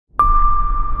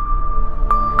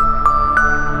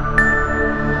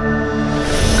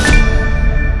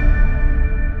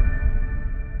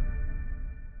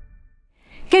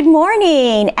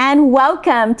morning and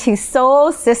welcome to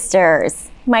Soul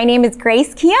Sisters. My name is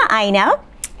Grace Kia Aina,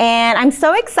 and I'm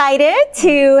so excited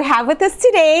to have with us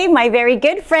today my very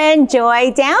good friend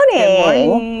Joy Downing. Good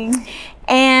morning.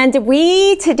 And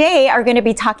we today are going to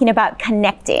be talking about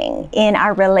connecting in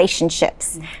our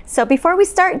relationships. So before we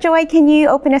start, Joy, can you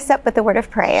open us up with a word of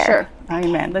prayer? Sure.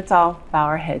 Amen. Let's all bow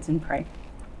our heads and pray.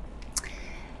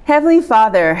 Heavenly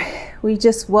Father, we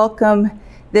just welcome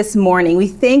this morning. We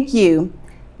thank you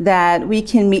that we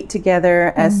can meet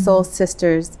together as soul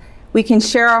sisters. We can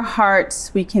share our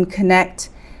hearts, we can connect,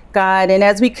 God, and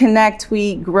as we connect,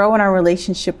 we grow in our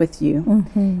relationship with you.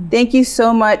 Thank you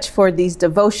so much for these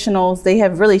devotionals. They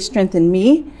have really strengthened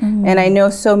me, and I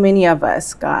know so many of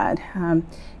us, God.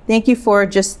 Thank you for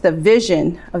just the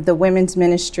vision of the women's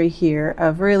ministry here,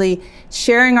 of really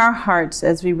sharing our hearts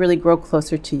as we really grow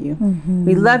closer to you.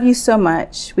 We love you so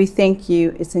much. We thank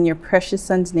you. It's in your precious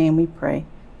Son's name we pray.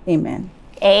 Amen.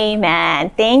 Amen.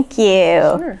 Thank you.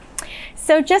 Sure.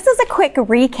 So just as a quick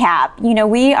recap,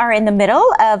 we are in the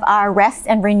middle of our Rest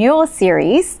and Renewal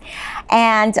series,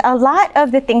 and a lot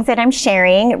of the things that I'm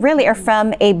sharing really are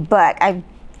from a book. I've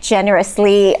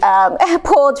generously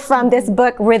pulled from this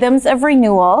book, Rhythms of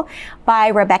Renewal by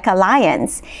Rebecca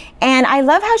Lyons. And I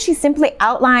love how she simply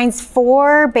outlines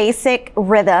 4 basic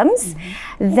rhythms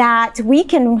that we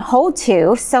can hold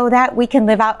to so that we can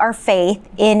live out our faith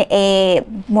in a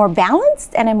more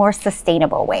balanced and a more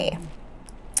sustainable way.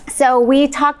 So we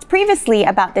talked previously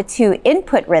about the 2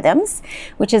 input rhythms,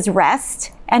 which is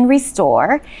rest and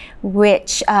restore,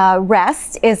 which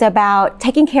rest is about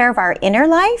taking care of our inner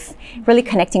life, really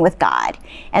connecting with God.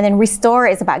 And then restore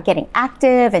is about getting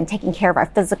active and taking care of our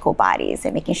physical bodies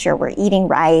and making sure we're eating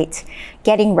right,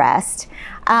 getting rest.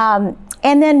 And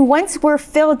then once we're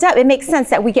filled up, it makes sense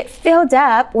that we get filled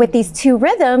up with these 2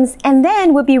 rhythms, and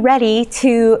then we'll be ready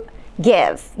to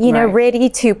give, ready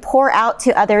to pour out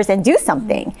to others and do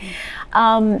something.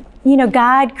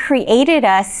 God created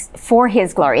us for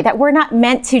his glory, that we're not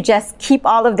meant to just keep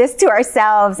all of this to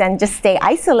ourselves and just stay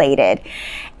isolated.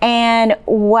 And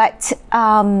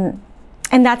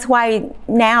and that's why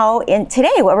now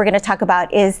today what we're going to talk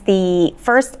about is the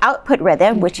first output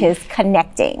rhythm, which is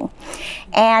connecting.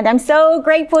 And I'm so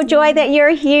grateful, Joy, that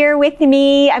you're here with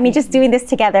me. I mean, just doing this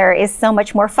together is so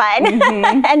much more fun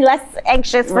and less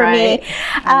anxious for me.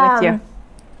 I'm with you.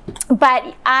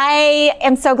 But I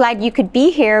am so glad you could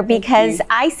be here because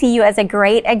I see you as a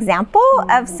great example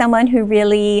of someone who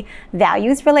really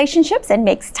values relationships and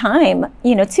makes time,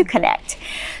 to connect.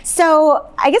 So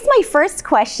I guess my first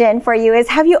question for you is,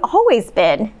 have you always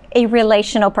been a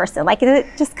relational person? Like, did it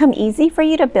just come easy for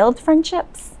you to build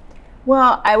friendships?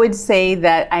 Well, I would say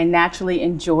that I naturally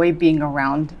enjoy being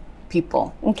around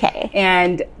people. Okay.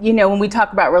 And, when we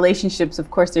talk about relationships,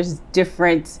 of course, there's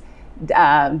different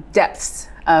depths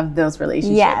of those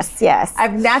relationships. Yes.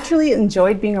 I've naturally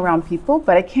enjoyed being around people,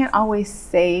 but I can't always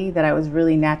say that I was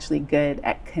really naturally good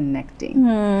at connecting.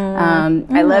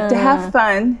 I love to have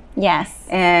fun. Yes.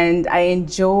 And I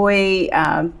enjoy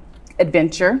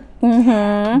adventure.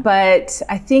 But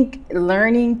I think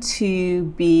learning to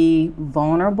be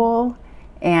vulnerable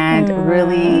and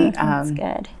really that's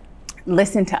good.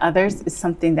 Listen to others is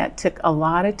something that took a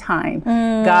lot of time.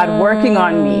 God working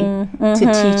on me to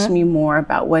teach me more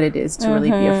about what it is to really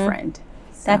be a friend.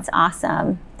 So. That's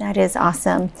awesome. That is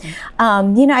awesome.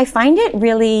 I find it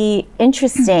really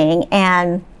interesting,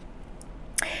 and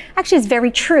actually it's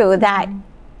very true that,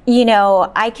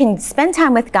 I can spend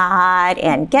time with God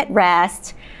and get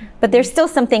rest, but there's still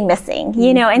something missing,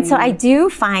 and so I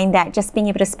do find that just being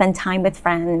able to spend time with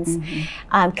friends,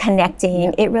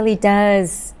 connecting, it really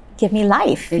does give me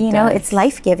life. It's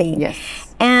life-giving.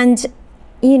 Yes. And,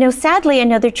 sadly,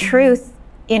 another truth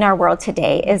in our world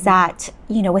today is that,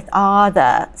 with all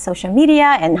the social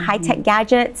media and high-tech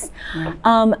gadgets,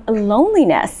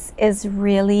 loneliness is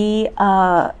really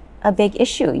a big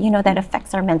issue, that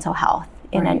affects our mental health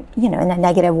in a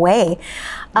negative way.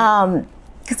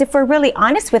 Because if we're really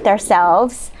honest with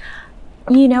ourselves,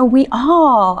 I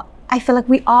feel like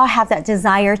we all have that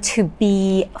desire to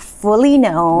be fully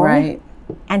known. Right.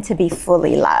 And to be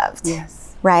fully loved.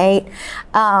 Yes. Right?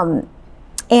 And,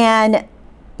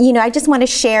 I just want to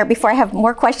share, before I have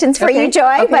more questions for you,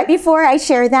 Joy, but before I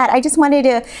share that, I just wanted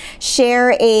to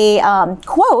share a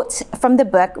quote from the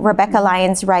book. Rebecca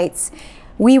Lyons writes,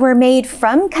 "We were made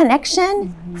from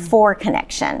connection for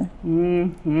connection."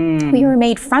 We were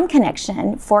made from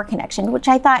connection for connection, which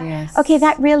I thought, okay,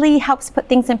 that really helps put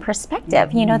things in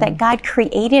perspective, that God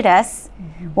created us,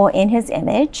 in his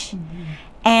image.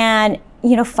 And,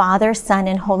 Father, Son,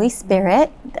 and Holy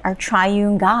Spirit, our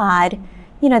triune God,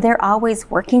 they're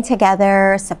always working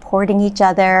together, supporting each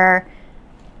other,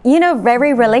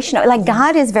 very relational. Like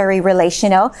God is very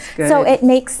relational. So it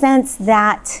makes sense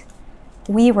that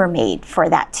we were made for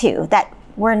that too. That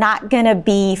we're not going to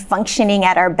be functioning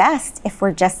at our best if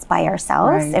we're just by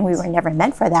ourselves, and we were never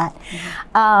meant for that.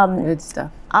 Good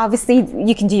stuff. Obviously,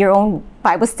 you can do your own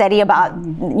Bible study about,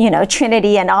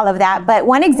 Trinity and all of that. But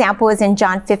one example is in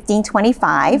John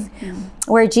 15:25,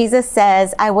 where Jesus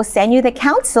says, I will send you the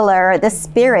counselor, the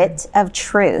Spirit of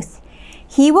truth.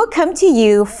 He will come to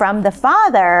you from the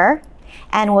Father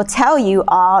and will tell you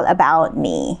all about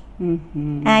me.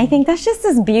 And I think that's just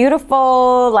this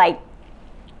beautiful,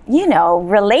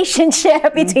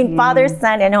 relationship between Father,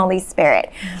 Son, and Holy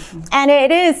Spirit. And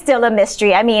it is still a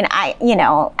mystery. I mean,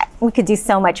 we could do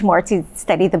so much more to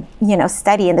study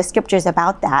study in the scriptures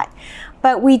about that.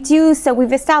 But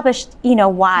we've established,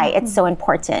 why it's so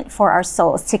important for our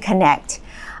souls to connect.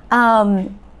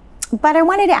 But I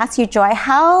wanted to ask you, Joy,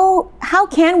 how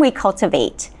can we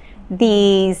cultivate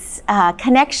these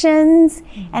connections,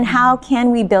 and how can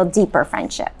we build deeper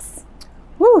friendships?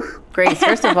 Whew, Grace,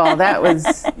 first of all, that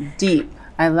was deep.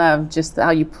 I love just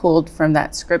how you pulled from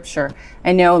that scripture.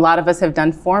 I know a lot of us have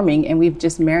done forming, and we've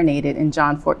just marinated in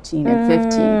John 14 and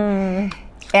 15.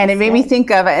 And it made me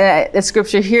think of the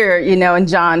scripture here, in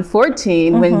John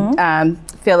 14, when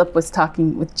Philip was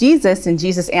talking with Jesus, and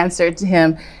Jesus answered to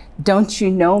him, don't you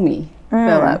know me,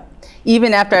 Philip,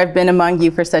 even after I've been among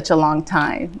you for such a long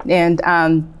time? And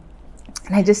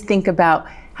I just think about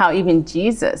how even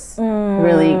Jesus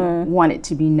really wanted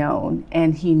to be known,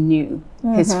 and he knew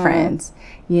his friends,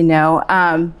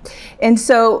 And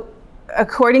so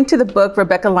according to the book,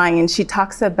 Rebecca Lyons, she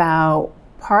talks about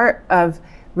part of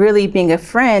really being a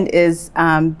friend is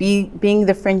being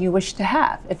the friend you wish to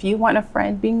have. If you want a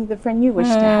friend, being the friend you wish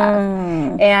to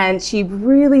have. And she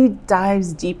really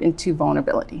dives deep into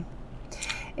vulnerability.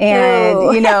 And,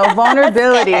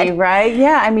 vulnerability, right?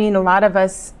 Yeah, I mean, a lot of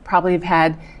us probably have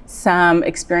had some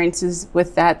experiences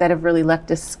with that have really left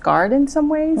us scarred in some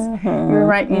ways. You're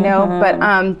right,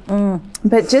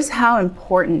 but just how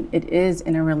important it is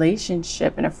in a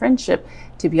relationship, in a friendship,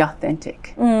 to be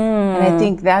authentic. And I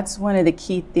think that's one of the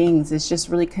key things, is just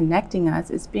really connecting us,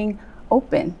 is being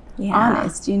open,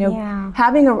 honest,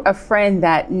 having a friend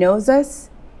that knows us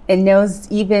and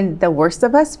knows even the worst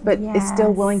of us, but is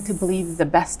still willing to believe the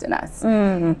best in us,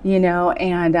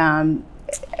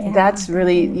 that's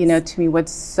really, to me,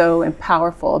 what's so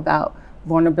powerful about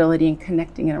vulnerability and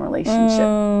connecting in a relationship.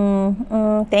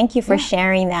 Thank you for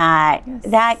sharing that. Yes.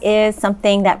 That is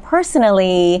something that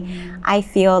personally, I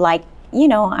feel like,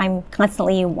 I'm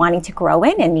constantly wanting to grow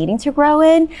in and needing to grow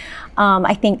in.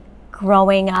 I think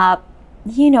growing up,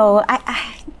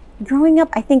 I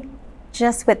think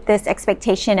just with this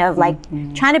expectation of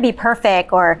trying to be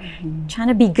perfect or trying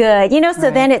to be good, so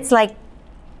then it's like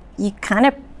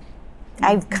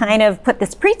I've kind of put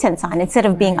this pretense on instead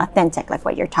of being authentic, like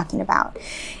what you're talking about.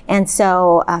 And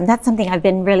so that's something I've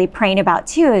been really praying about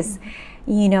too, is,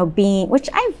 being, which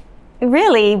I've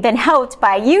really been helped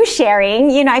by you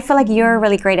sharing, I feel like you're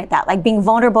really great at that. Like being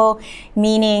vulnerable,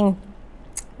 meaning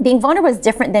being vulnerable is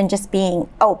different than just being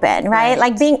open, right?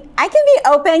 Like I can be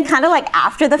open kind of like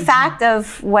after the fact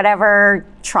of whatever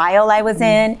trial I was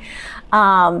in.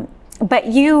 But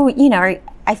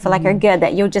I feel like are good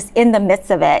that you'll just in the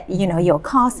midst of it, you'll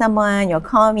call someone, you'll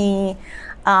call me.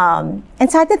 And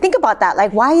so I had to think about that.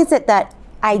 Like, why is it that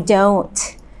I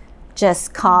don't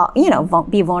just call,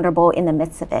 be vulnerable in the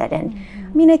midst of it? And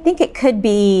I mean, I think it could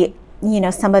be,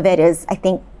 some of it is, I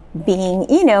think, being,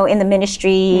 in the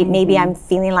ministry, maybe I'm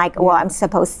feeling like, well, I'm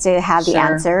supposed to have the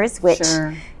answers, which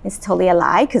is totally a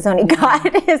lie, because only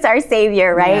God is our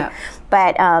Savior, right? Yeah.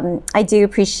 But I do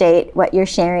appreciate what you're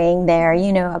sharing there,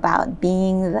 about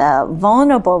being the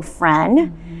vulnerable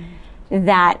friend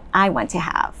that I want to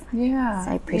have. Yeah.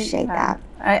 So I appreciate that.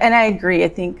 And I agree. I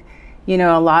think,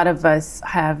 a lot of us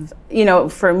have,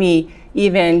 for me,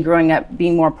 even growing up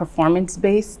being more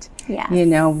performance-based,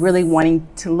 really wanting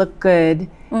to look good,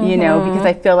 because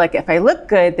I feel like if I look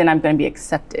good, then I'm going to be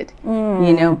accepted,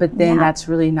 but then that's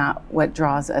really not what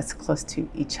draws us close to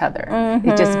each other.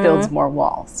 It just builds more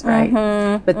walls, right?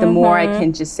 But the more I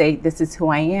can just say, this is who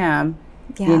I am,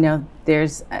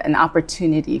 there's an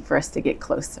opportunity for us to get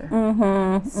closer.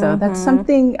 So that's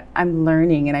something I'm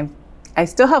learning, and I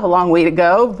still have a long way to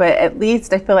go, but at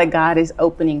least I feel like God is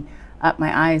opening up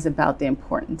my eyes about the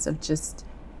importance of just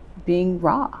being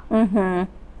raw.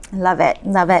 Love it.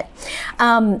 Well,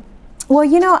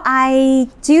 I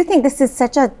do think this is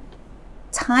such a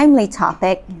timely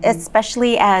topic,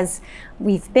 especially as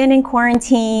we've been in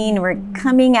quarantine, we're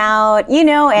coming out,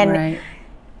 and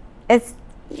it's,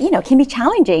 can be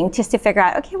challenging just to figure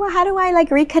out, okay, well, how do I like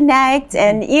reconnect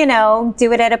and,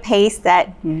 do it at a pace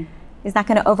that is not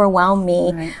going to overwhelm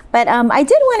me. Right. But I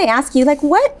did want to ask you, like,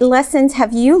 what lessons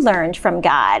have you learned from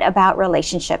God about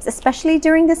relationships, especially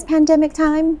during this pandemic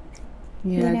time?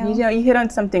 Yeah, you hit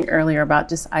on something earlier about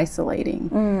just isolating,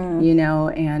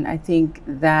 and I think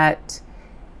that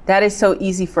is so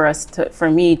easy for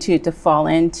me to fall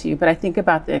into. But I think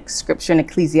about the scripture in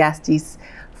Ecclesiastes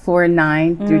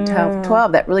 4:9 through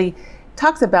 12 that really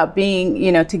talks about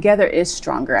being, together is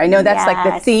stronger. I know that's like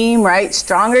the theme, right?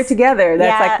 Stronger together.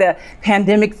 That's like the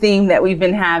pandemic theme that we've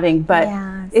been having, but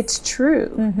it's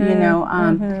true.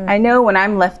 I know when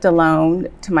I'm left alone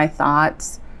to my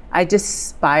thoughts, I just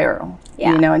spiral,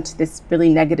 into this really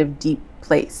negative, deep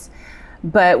place.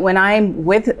 But when I'm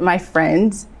with my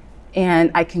friends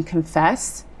and I can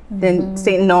confess, then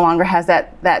Satan no longer has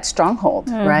that stronghold,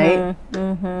 right?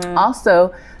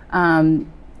 Also,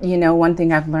 one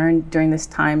thing I've learned during this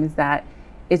time is that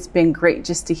it's been great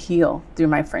just to heal through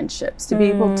my friendships, to be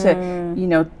able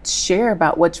to, share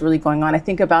about what's really going on. I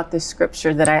think about this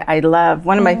scripture that I love.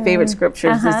 One of my favorite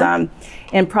scriptures is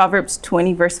in Proverbs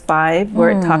 20, verse 5, where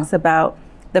it talks about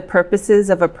the purposes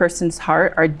of a person's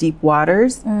heart are deep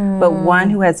waters, but one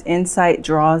who has insight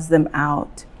draws them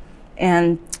out.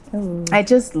 And I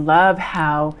just love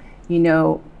how,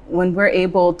 when we're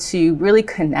able to really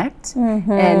connect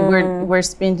and we're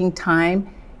spending time,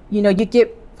 you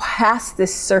get past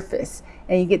this surface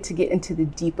and you get into the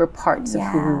deeper parts of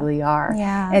who we really are.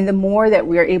 And the more that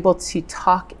we're able to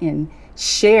talk and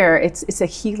share, it's a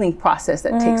healing process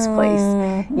that takes place,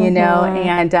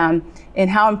 and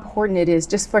how important it is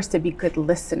just for us to be good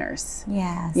listeners.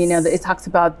 It talks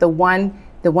about the one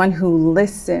who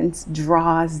listens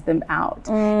draws them out.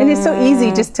 And it's so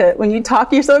easy just to, when you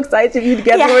talk, you're so excited to be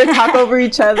together, we're to talk over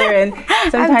each other. And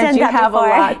sometimes you have before. A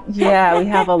lot. We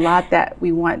have a lot that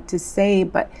we want to say,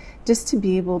 but just to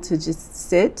be able to just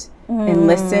sit and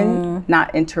listen,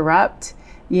 not interrupt,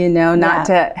 not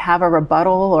to have a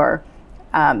rebuttal or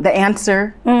the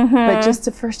answer, but just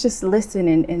to first just listen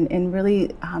and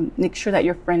really make sure that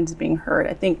your friend's being heard.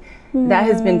 I think that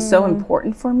has been so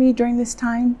important for me during this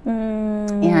time.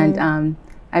 And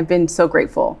I've been so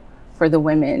grateful for the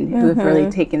women who have really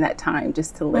taken that time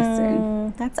just to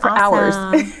listen. That's for awesome. hours.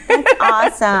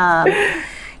 That's awesome.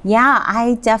 Yeah,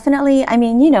 I definitely,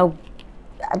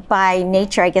 by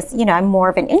nature, I guess, I'm more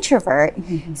of an introvert.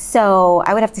 So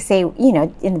I would have to say,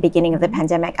 in the beginning of the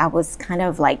pandemic, I was kind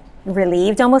of like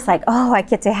relieved, almost like, oh, I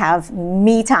get to have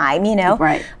me time,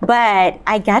 Right. But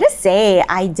I gotta say,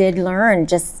 I did learn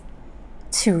just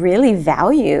to really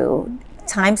value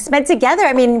time spent together.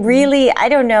 Really, I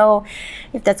don't know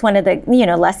if that's one of the,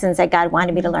 lessons that God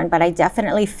wanted me to learn, but I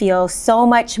definitely feel so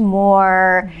much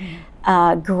more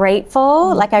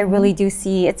grateful. Like I really do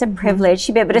see it's a privilege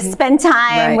to be able to spend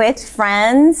time with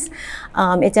friends.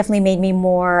 It definitely made me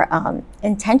more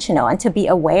intentional and to be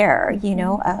aware,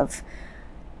 of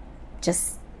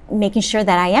just making sure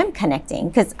that I am connecting,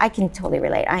 because I can totally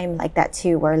relate. I am like that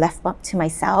too, where left up to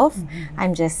myself,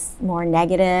 I'm just more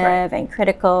negative and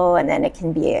critical, and then it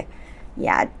can be,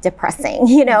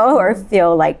 depressing, or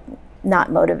feel like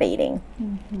not motivating.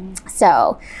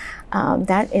 So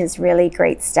that is really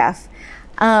great stuff.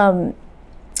 And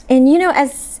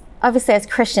as obviously as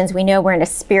Christians, we know we're in a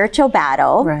spiritual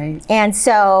battle. Right. And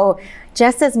so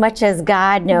just as much as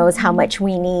God knows how much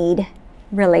we need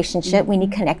relationship, we need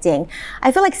connecting,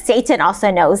 I feel like Satan also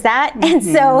knows that. And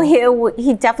so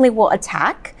he definitely will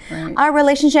attack our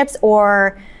relationships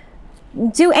or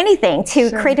do anything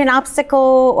to create an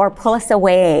obstacle or pull us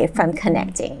away from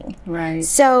connecting. Right.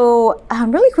 So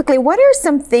really quickly, what are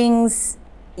some things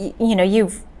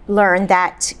you've learned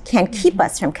that can keep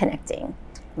us from connecting?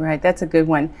 Right, that's a good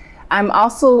one. I'm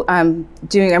also I'm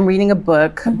reading a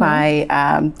book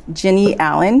by Jenny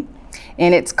Allen,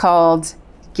 and it's called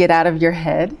Get Out of Your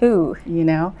Head. Ooh.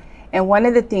 And one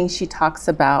of the things she talks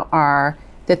about are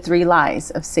the 3 lies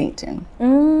of Satan.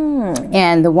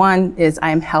 And the one is,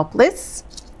 I am helpless,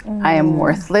 I am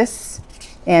worthless,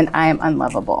 and I am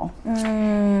unlovable.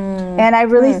 And I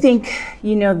really think,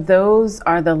 those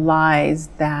are the lies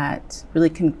that really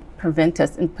can prevent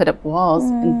us and put up walls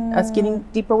and us getting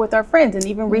deeper with our friends and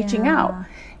even reaching out.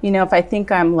 If I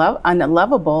think I'm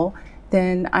unlovable,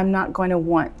 then I'm not going to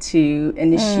want to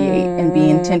initiate and be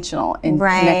intentional in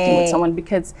connecting with someone,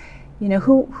 because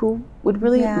who would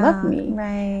really love me?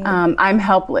 Right. I'm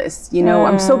helpless.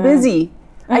 I'm so busy.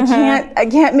 I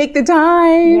can't make the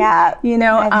time. Yeah.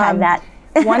 I've had that.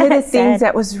 One of the things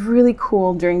that was really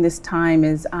cool during this time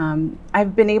is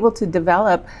I've been able to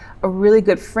develop a really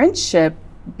good friendship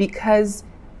because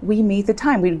we made the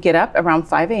time. We'd get up around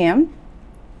 5 a.m.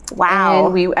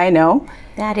 Wow. And I know.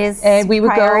 That is and we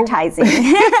would prioritizing.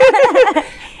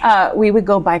 We would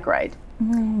go bike ride.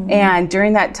 And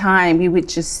during that time, we would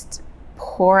just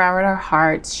pour out our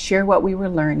hearts, share what we were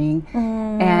learning,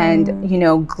 and, you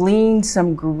know, glean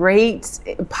some great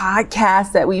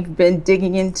podcasts that we've been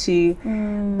digging into.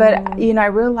 But, you know, I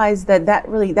realized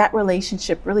that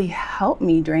relationship really helped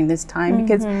me during this time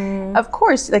because, of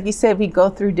course, like you said, we go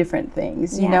through different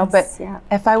things, you know, but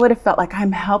if I would have felt like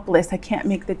I'm helpless, I can't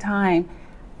make the time,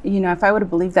 you know, if I would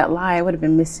have believed that lie, I would have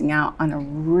been missing out on a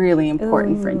really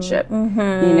important friendship, you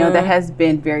know, that has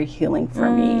been very healing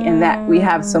for me, and that we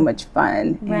have so much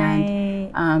fun.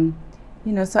 And,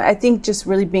 you know, so I think just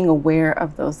really being aware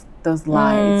of those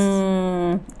lies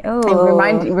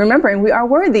and remembering we are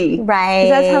worthy. Right.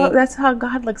 That's how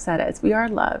God looks at us. We are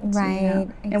loved. Right. You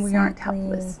know, and we aren't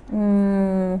helpless.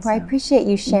 Well, I appreciate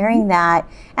you sharing that.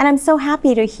 And I'm so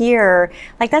happy to hear,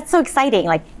 like, that's so exciting.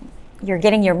 Like, you're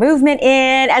getting your movement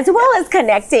in as well as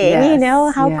connecting, you know,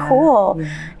 how cool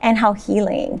and how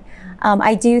healing.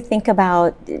 I do think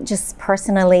about just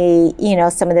personally, you know,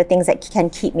 some of the things that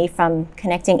can keep me from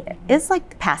connecting is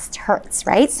like past hurts,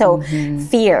 right? So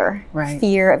fear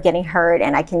of getting hurt.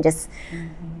 And I can just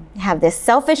have this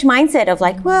selfish mindset of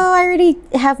like, well, I already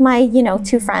have my, you know,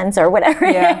 2 friends or whatever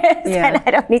it is, and I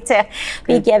don't need to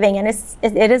be giving. And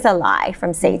it is a lie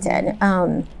from Satan.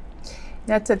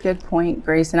 That's a good point,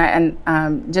 Grace. And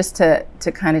just to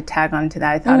kind of tag on to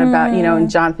that, I thought about, you know, in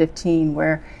John 15,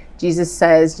 where Jesus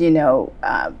says, you know,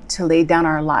 to lay down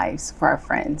our lives for our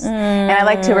friends. And I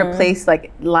like to replace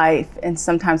like life, and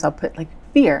sometimes I'll put like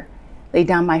fear, lay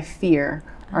down my fear,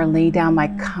 or lay down my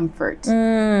comfort, you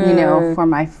know, for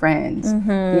my friends,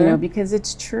 you know, because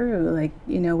it's true. Like,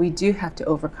 you know, we do have to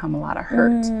overcome a lot of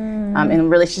hurt in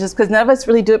relationships, because none of us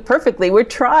really do it perfectly. We're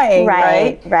trying,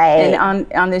 right?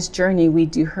 And on this journey, we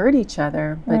do hurt each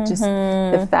other, but just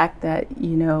the fact that,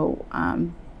 you know,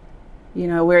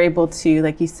 we're able to,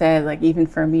 like you said, like even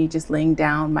for me, just laying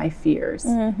down my fears,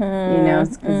 you know,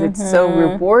 because it's so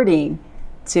rewarding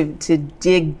to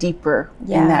dig deeper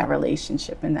in that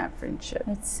relationship, in that friendship.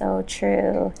 It's so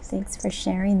true. Thanks for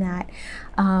sharing that.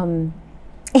 And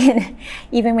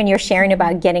even when you're sharing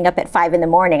about getting up at 5 in the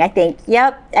morning, I think,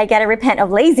 yep, I got to repent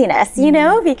of laziness, you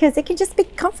know, because it can just be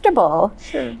comfortable.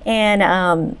 Sure. And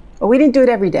well, we didn't do it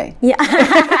every day. Yeah.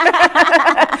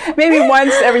 Maybe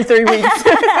once every 3 weeks.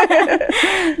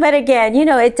 But again, you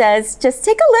know, it does just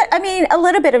take a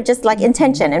little bit of just like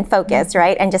intention and focus,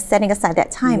 right? And just setting aside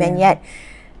that time. And yet,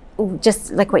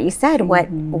 just like what you said,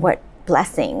 what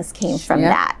blessings came from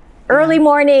that early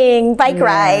morning bike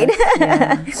ride.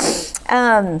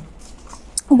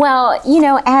 Well, you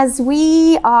know, as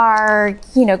we are,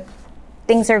 you know,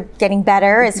 things are getting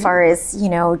better as far as, you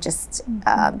know, just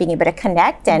being able to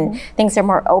connect, and things are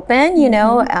more open, you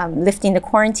know, lifting the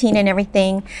quarantine and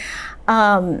everything.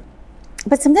 But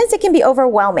sometimes it can be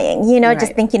overwhelming, you know,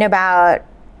 just thinking about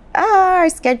our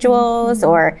schedules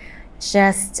or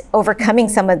just overcoming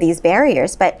some of these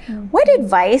barriers. But what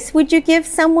advice would you give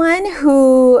someone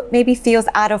who maybe feels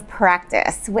out of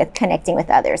practice with connecting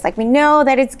with others? Like, we know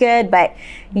that it's good, but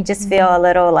you just feel a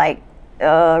little like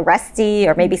rusty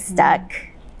or maybe stuck.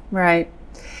 Right.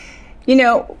 You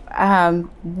know,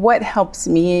 what helps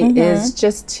me is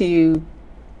just to,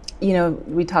 you know,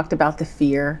 we talked about the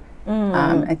fear.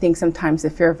 I think sometimes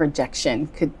the fear of rejection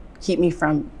could keep me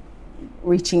from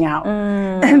reaching out.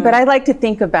 But I like to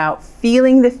think about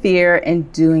feeling the fear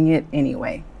and doing it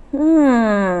anyway. You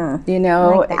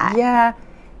know, like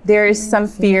there is some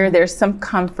fear, there's some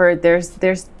comfort,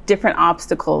 there's different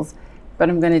obstacles, but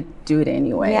I'm going to do it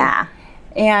anyway.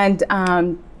 And,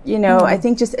 you know, I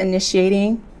think just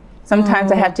initiating,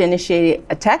 sometimes I have to initiate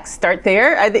a text, start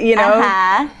there, you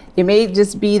know, it may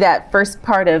just be that first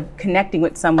part of connecting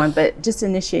with someone, but just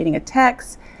initiating a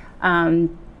text,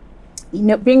 you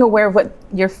know, being aware of what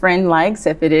your friend likes.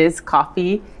 If it is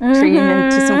coffee, treating them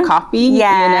to some coffee, you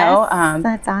know.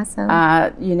 That's awesome.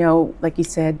 You know, like you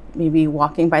said, maybe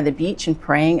walking by the beach and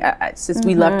praying. It's just,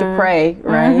 we love to pray,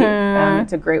 right?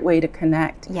 It's a great way to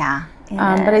connect.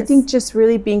 But I think just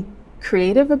really being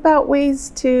creative about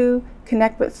ways to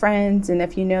connect with friends. And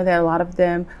if you know that a lot of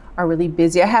them are really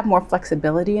busy, I have more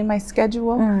flexibility in my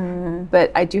schedule,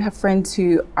 but I do have friends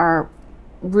who are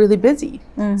really busy.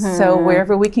 So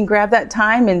wherever we can grab that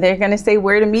time, and they're going to say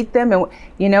where to meet them. And,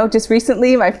 you know, just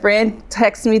recently my friend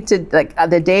texted me to like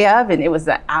the day of, and it was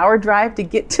an hour drive to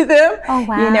get to them.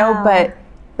 You know, but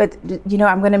you know,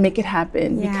 I'm going to make it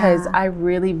happen because I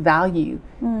really value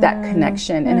that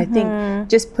connection. And I think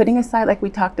just putting aside, like we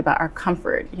talked about, our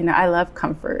comfort, you know, I love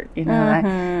comfort, you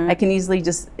know, I can easily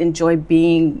just enjoy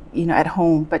being, you know, at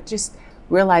home, but just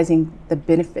realizing the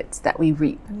benefits that we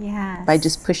reap by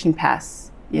just pushing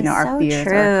past, our fears,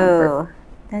 our comfort.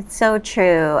 That's so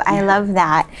true. I love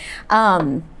that.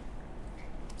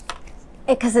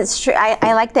 Because it's true.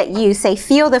 I like that you say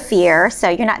feel the fear. So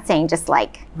you're not saying just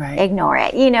like ignore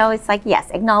it. It's like, yes,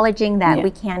 acknowledging that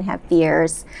we can have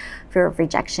fears, fear of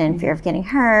rejection, fear of getting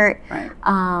hurt.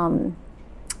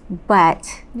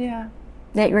 But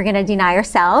that we're going to deny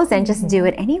ourselves and just do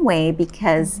it anyway,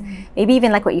 because maybe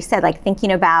even like what you said, like thinking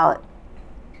about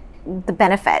the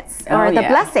benefits or the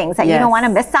blessings that you don't want to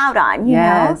miss out on, you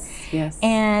know? Yes.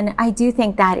 And I do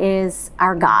think that is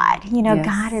our God.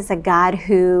 God is a God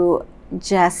who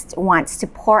just wants to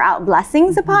pour out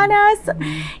blessings upon us,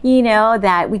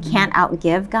 that we can't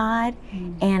outgive God.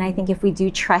 And I think if we do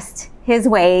trust his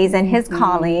ways and his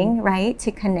calling, right,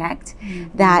 to connect,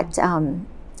 that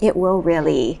it will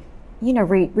really,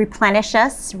 replenish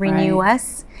us, renew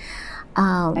us.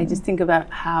 I just think about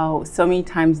how so many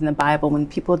times in the Bible, when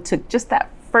people took just that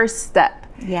first step,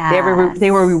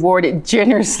 they were rewarded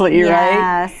generously,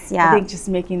 right? Yeah. I think just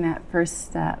making that first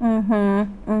step.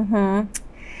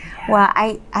 Well,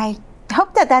 I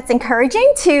hope that that's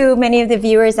encouraging to many of the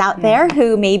viewers out there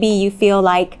who maybe you feel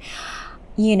like,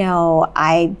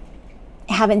 I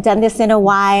haven't done this in a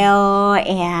while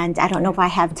and I don't know if I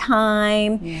have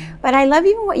time. But I love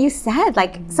even what you said.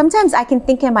 Like sometimes I can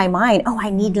think in my mind, I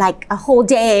need like a whole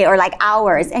day or like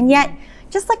hours, and yet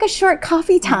just like a short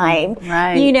coffee time.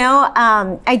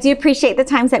 I do appreciate the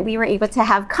times that we were able to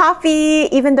have coffee,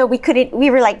 even though we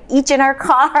were like each in our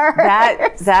car.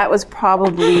 That was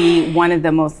probably one of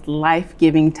the most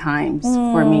life-giving times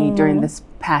for me during this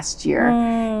past year.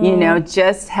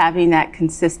 Just having that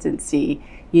consistency,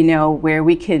 where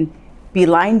we can be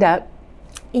lined up.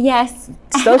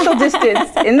 Social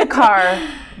distance in the car,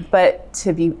 but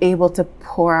to be able to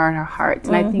pour out our hearts.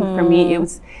 And I think for me,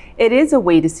 it is a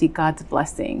way to see God's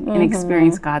blessing and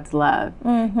experience God's love,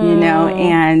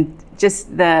 and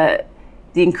just the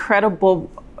incredible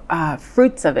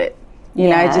fruits of it.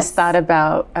 I just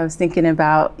I was thinking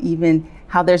about even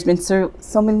how there's been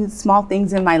so many small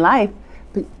things in my life,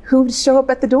 but who would show up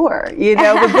at the door,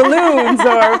 with balloons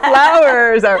or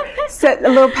flowers or set a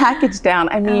little package down.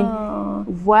 I mean,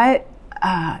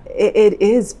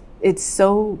 it's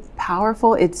so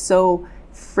powerful. It's so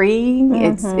freeing.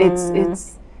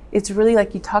 It's really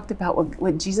like you talked about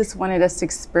what Jesus wanted us to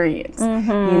experience,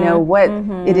 what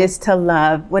it is to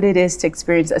love, what it is to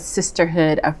experience a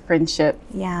sisterhood, a friendship.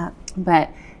 But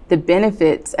the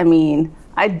benefits, I mean,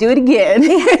 I'd do it again,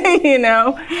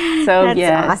 So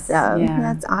That's awesome.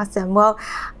 That's awesome. Well,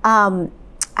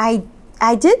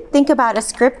 I did think about a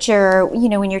scripture,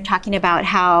 when you're talking about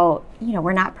how,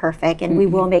 we're not perfect and we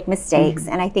will make mistakes.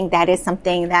 And I think that is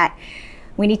something that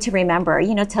we need to remember,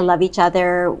 to love each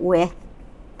other with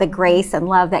the grace and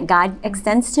love that God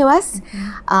extends to us.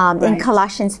 In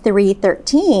Colossians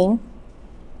 3:13,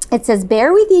 it says,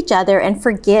 bear with each other and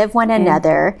forgive one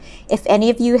another if any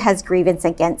of you has grievance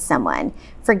against someone.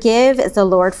 Forgive as the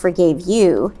Lord forgave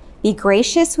you. Be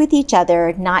gracious with each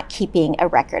other, not keeping a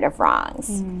record of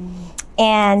wrongs.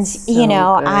 And, good.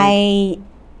 I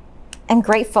am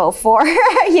grateful for,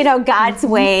 God's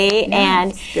way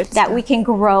and that we can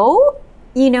grow.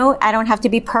 I don't have to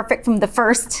be perfect from the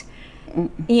first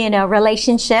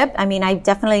relationship. I mean, I've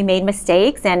definitely made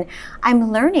mistakes and I'm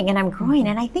learning and I'm growing.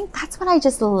 And I think that's what I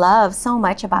just love so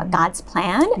much about God's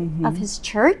plan of his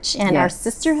church and our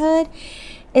sisterhood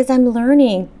is I'm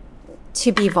learning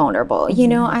to be vulnerable.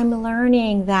 I'm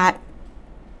learning that,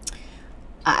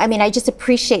 I just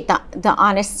appreciate the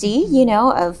honesty,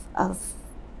 of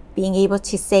being able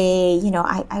to say,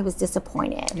 I was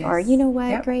disappointed or,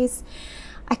 Grace,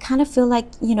 I kind of feel like,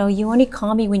 you only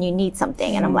call me when you need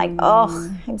something. And I'm like,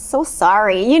 I'm so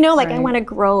sorry. I want to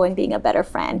grow in being a better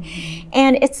friend.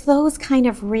 And it's those kind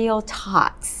of real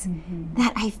talks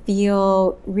that I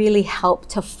feel really help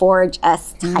to forge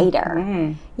us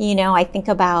tighter. I think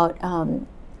about,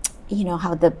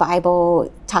 how the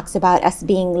Bible talks about us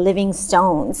being living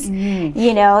stones,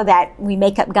 that we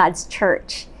make up God's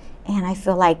church. And I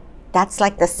feel like that's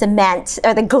like the cement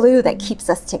or the glue that keeps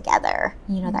us together.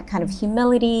 That kind of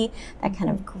humility, that kind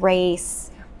of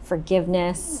grace,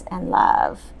 forgiveness, and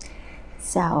love.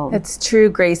 So it's true,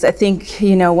 Grace. I think,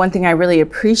 one thing I really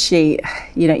appreciate,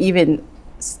 even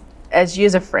as you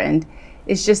as a friend,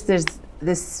 is just there's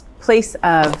this place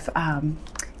of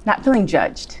not feeling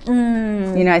judged.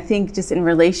 I think just in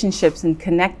relationships and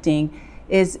connecting,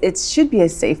 it should be a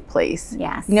safe place.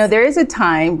 There is a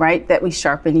time, right, that we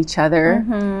sharpen each other.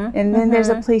 And then there's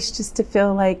a place just to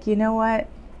feel like, what?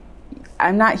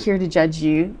 I'm not here to judge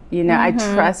you. I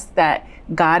trust that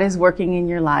God is working in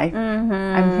your life.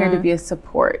 I'm here to be a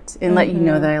support and let you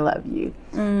know that I love you.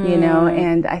 You know,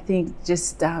 and I think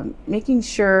just making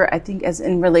sure, I think as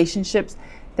in relationships,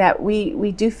 that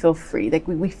we do feel free, like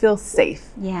we feel safe,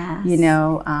 you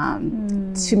know,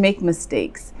 to make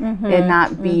mistakes and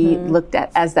not be looked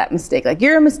at as that mistake. Like,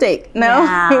 you're a mistake. No,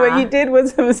 what you did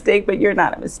was a mistake, but you're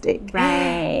not a mistake.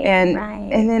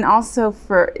 And then also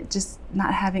for just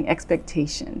not having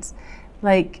expectations.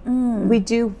 Like, we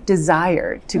do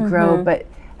desire to grow, but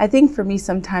I think for me,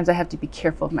 sometimes I have to be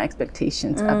careful of my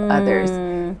expectations of others,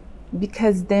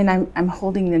 because then I'm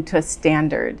holding them to a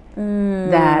standard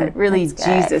that really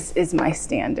Jesus is my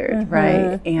standard,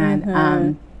 right?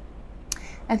 And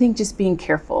I think just being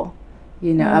careful,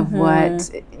 you know, of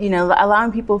what, you know,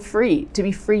 allowing people to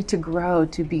be free to grow,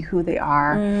 to be who they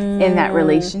are in that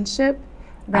relationship.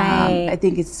 I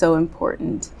think it's so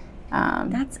important.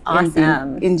 That's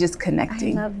awesome. In just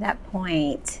connecting. I love that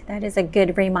point. That is a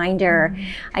good reminder.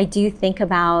 I do think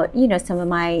about, you know, some of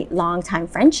my longtime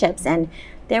friendships, and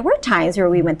there were times where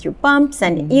we went through bumps,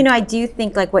 and, you know, I do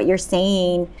think like what you're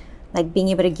saying, like being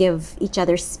able to give each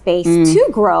other space to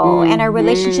grow, and our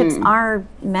relationships are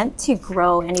meant to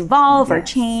grow and evolve or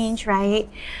change, right?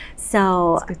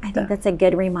 So I think that's a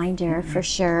good reminder for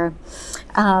sure.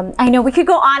 I know we could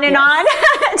go on and on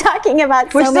talking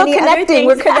about so many other things.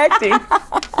 We're connecting.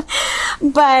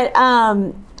 But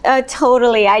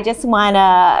totally, I just want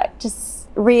to just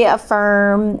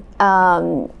reaffirm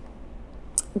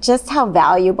just how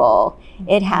valuable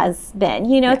it has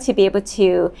been, you know, to be able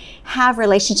to have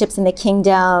relationships in the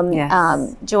kingdom.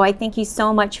 Joy, thank you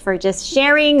so much for just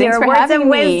sharing your words of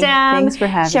wisdom. Thanks for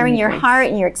having me. Sharing your heart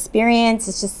and your experience.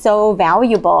 It's just so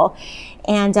valuable.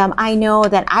 And I know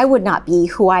that I would not be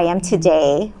who I am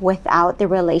today without the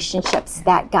relationships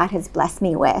that God has blessed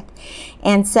me with.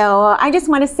 And so I just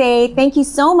want to say thank you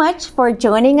so much for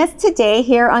joining us today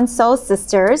here on Soul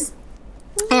Sisters.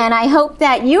 And I hope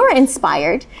that you are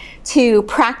inspired to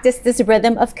practice this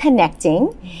rhythm of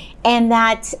connecting, and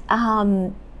that,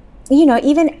 you know,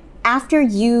 even after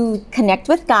you connect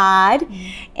with God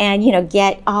and, you know,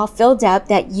 get all filled up,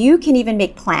 that you can even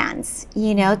make plans,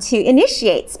 you know, to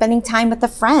initiate spending time with a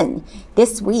friend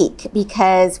this week,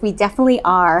 because we definitely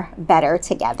are better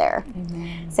together.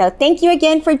 So thank you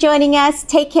again for joining us.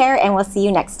 Take care, and we'll see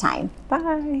you next time.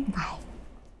 Bye. Bye.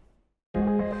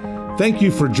 Thank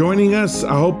you for joining us.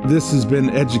 I hope this has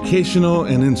been educational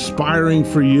and inspiring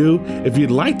for you. If you'd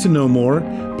like to know more,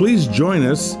 please join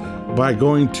us by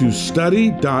going to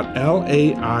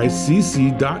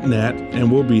study.laicc.net,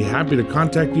 and we'll be happy to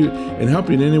contact you and help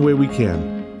you in any way we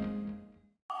can.